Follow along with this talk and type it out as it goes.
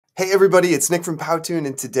Hey everybody, it's Nick from Powtoon,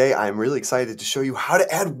 and today I'm really excited to show you how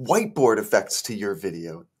to add whiteboard effects to your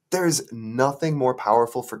video. There's nothing more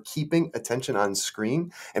powerful for keeping attention on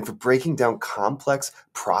screen and for breaking down complex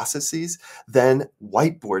processes than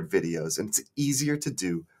whiteboard videos, and it's easier to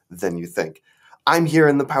do than you think. I'm here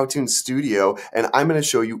in the Powtoon studio, and I'm going to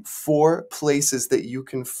show you 4 places that you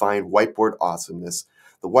can find whiteboard awesomeness.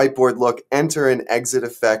 The Whiteboard Look, enter and exit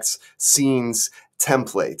effects, scenes,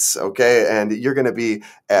 templates, okay? And you're going to be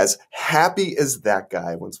as happy as that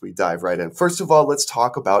guy once we dive right in. First of all, let's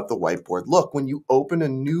talk about the Whiteboard Look. When you open a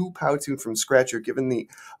new Powtoon from scratch, you're given the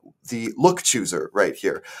look chooser right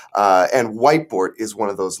here. And whiteboard is one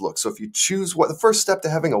of those looks. So if you choose the first step to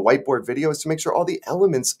having a whiteboard video is to make sure all the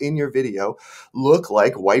elements in your video look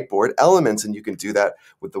like whiteboard elements. And you can do that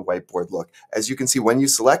with the Whiteboard Look. As you can see, when you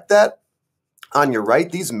select that, on your right,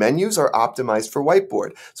 these menus are optimized for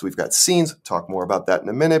whiteboard. So we've got scenes, talk more about that in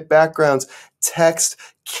a minute, backgrounds, text,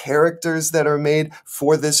 characters that are made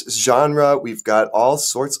for this genre. We've got all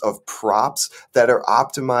sorts of props that are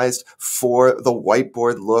optimized for the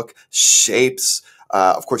Whiteboard Look, shapes.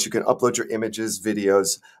 Of course, you can upload your images,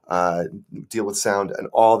 videos, deal with sound, and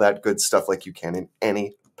all that good stuff like you can in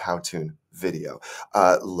any Powtoon video.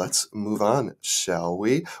 Let's move on, shall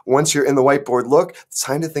we? Once you're in the Whiteboard Look, it's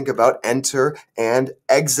time to think about enter and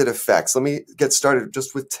exit effects. Let me get started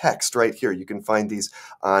just with text right here. You can find these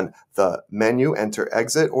on the menu, enter,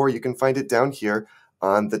 exit, or you can find it down here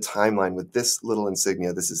on the timeline with this little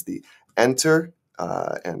insignia. This is the enter,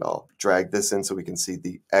 and I'll drag this in so we can see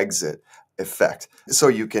the exit effect. So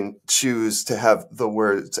you can choose to have the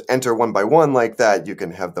words enter one by one like that. You can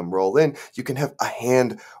have them roll in. You can have a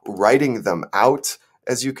hand writing them out,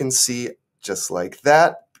 as you can see, just like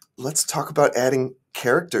that. Let's talk about adding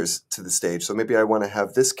characters to the stage. So maybe I want to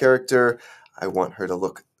have this character. I want her to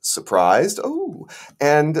look surprised. Oh,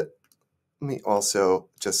 and let me also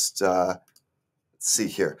just see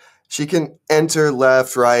here. She can enter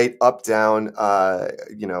left, right, up, down,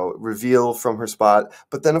 reveal from her spot.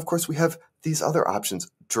 But then, of course, we have these other options.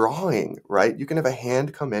 Drawing, right? You can have a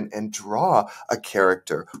hand come in and draw a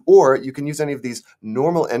character. Or you can use any of these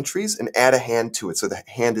normal entries and add a hand to it so the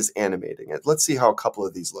hand is animating it. Let's see how a couple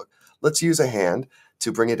of these look. Let's use a hand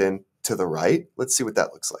to bring it in to the right. Let's see what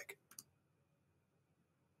that looks like.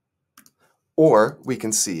 Or we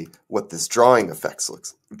can see what this drawing effect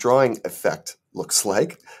looks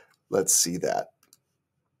like. Let's see that.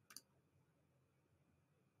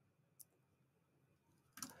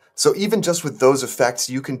 So even just with those effects,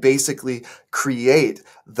 you can basically create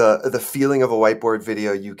the feeling of a whiteboard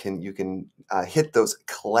video. You can hit those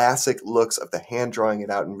classic looks of the hand drawing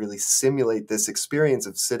it out and really simulate this experience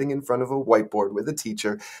of sitting in front of a whiteboard with a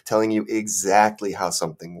teacher telling you exactly how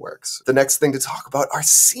something works. The next thing to talk about are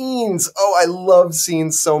scenes. Oh, I love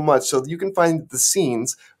scenes so much. So you can find the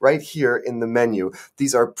scenes right here in the menu.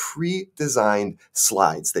 These are pre-designed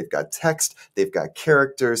slides. They've got text, they've got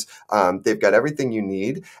characters, they've got everything you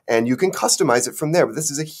need. And you can customize it from there. But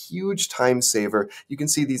this is a huge time saver. You can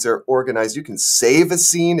see these are organized. You can save a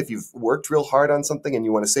scene if you've worked real hard on something and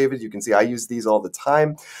you want to save it. You can see I use these all the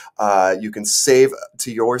time. You can save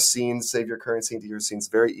to your scenes, save your current scene to your scenes,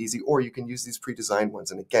 very easy. Or you can use these pre-designed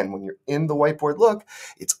ones. And again, when you're in the Whiteboard Look,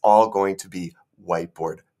 it's all going to be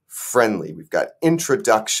whiteboard friendly. We've got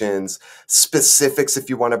introductions, specifics if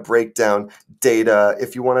you want to break down data,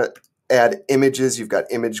 if you want to add images, you've got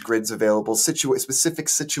image grids available, specific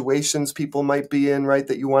situations people might be in, right,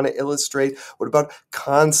 that you want to illustrate. What about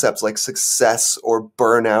concepts like success or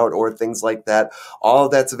burnout or things like that? All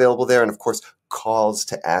of that's available there. And of course, calls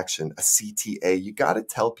to action, a CTA. You got to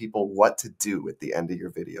tell people what to do at the end of your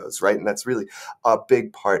videos, right? And that's really a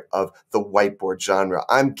big part of the whiteboard genre.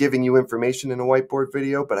 I'm giving you information in a whiteboard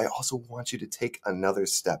video, but I also want you to take another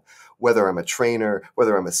step. Whether I'm a trainer,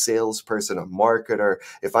 whether I'm a salesperson, a marketer,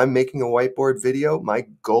 if I'm making a whiteboard video, my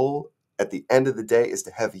goal at the end of the day is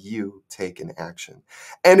to have you take an action.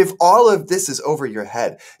 And if all of this is over your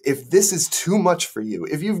head, if this is too much for you,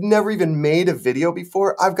 if you've never even made a video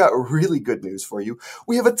before, I've got really good news for you.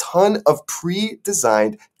 We have a ton of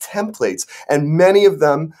pre-designed templates, and many of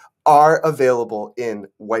them are available in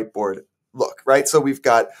Whiteboard Look, right? So we've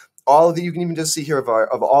got all of the, you can even just see here of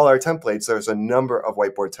all our templates, there's a number of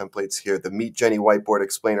whiteboard templates here. The Meet Jenny Whiteboard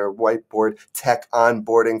Explainer, Whiteboard Tech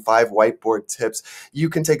Onboarding, 5 whiteboard tips. You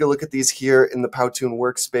can take a look at these here in the Powtoon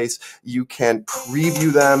workspace. You can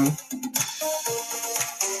preview them.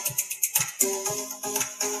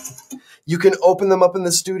 You can open them up in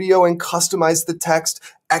the studio and customize the text,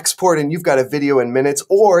 export, and you've got a video in minutes,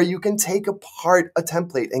 or you can take apart a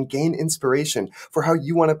template and gain inspiration for how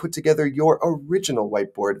you want to put together your original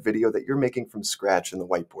whiteboard video that you're making from scratch in the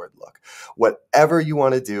Whiteboard Look. Whatever you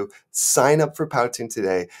want to do, sign up for Powtoon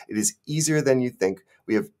today. It is easier than you think.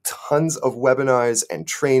 We have tons of webinars and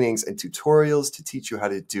trainings and tutorials to teach you how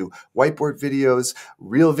to do whiteboard videos,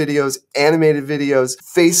 real videos, animated videos,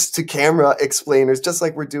 face-to-camera explainers, just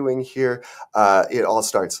like we're doing here. It all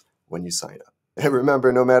starts when you sign up. And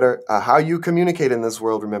remember, no matter how you communicate in this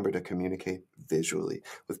world, remember to communicate visually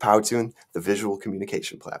with Powtoon, the visual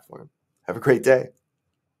communication platform. Have a great day.